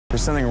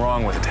There's something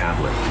wrong with the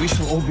tablet. We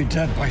shall all be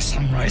dead by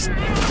sunrise.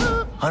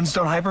 Huns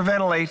don't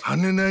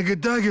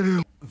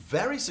hyperventilate.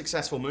 Very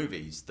successful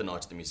movies, the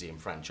Night at the Museum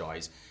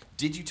franchise.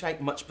 Did you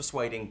take much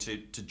persuading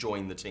to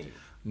join the team?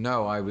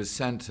 No, I was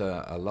sent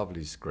a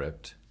lovely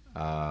script,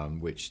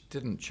 which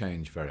didn't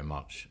change very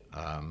much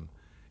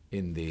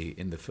in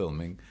the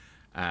filming,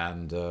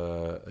 and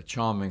a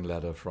charming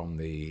letter from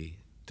the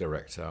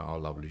director, our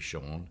lovely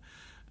Sean,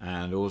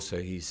 and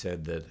also he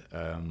said that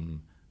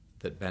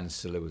that Ben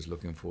Stiller was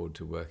looking forward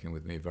to working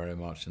with me very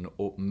much, and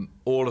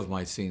all of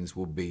my scenes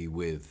will be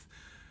with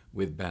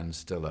Ben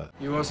Stiller.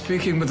 You are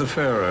speaking with the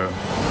Pharaoh.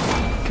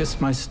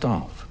 Kiss my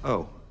staff.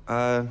 Oh,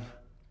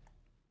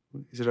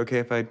 is it okay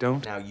if I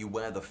don't? Now, you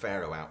wear the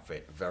Pharaoh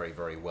outfit very,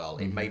 very well.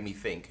 It made me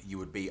think you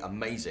would be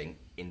amazing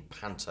in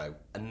panto,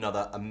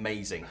 another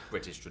amazing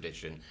British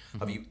tradition.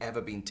 Have you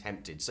ever been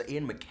tempted? So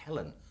Ian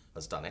McKellen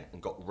has done it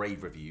and got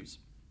rave reviews.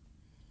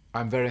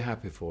 I'm very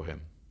happy for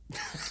him.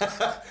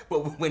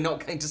 Well, we're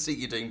not going to see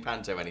you doing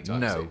panto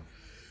anytime soon.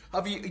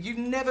 Have you? You've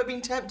never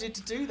been tempted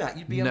to do that?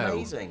 You'd be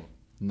amazing.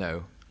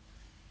 No.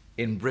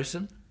 In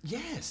Britain?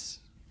 Yes.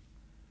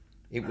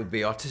 It would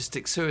be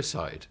artistic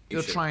suicide.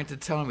 You're trying to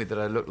tell me that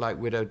I look like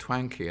Widow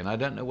Twankey, and I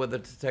don't know whether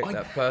to take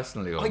that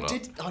personally or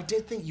not. I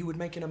did think you would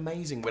make an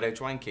amazing Widow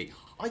Twankey.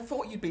 I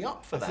thought you'd be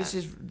up for that.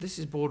 This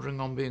is bordering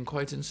on being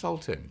quite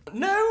insulting.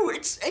 No,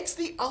 it's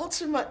the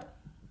ultimate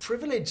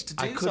privilege to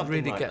do something like that. I could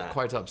really get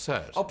quite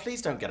upset. Oh,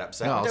 please don't get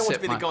upset. No, I don't want to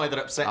be the guy that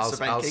upsets Sir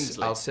Ben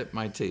Kingsley. I'll sip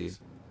my tea.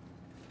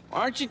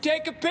 Why don't you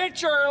take a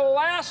picture? It'll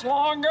last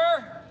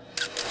longer.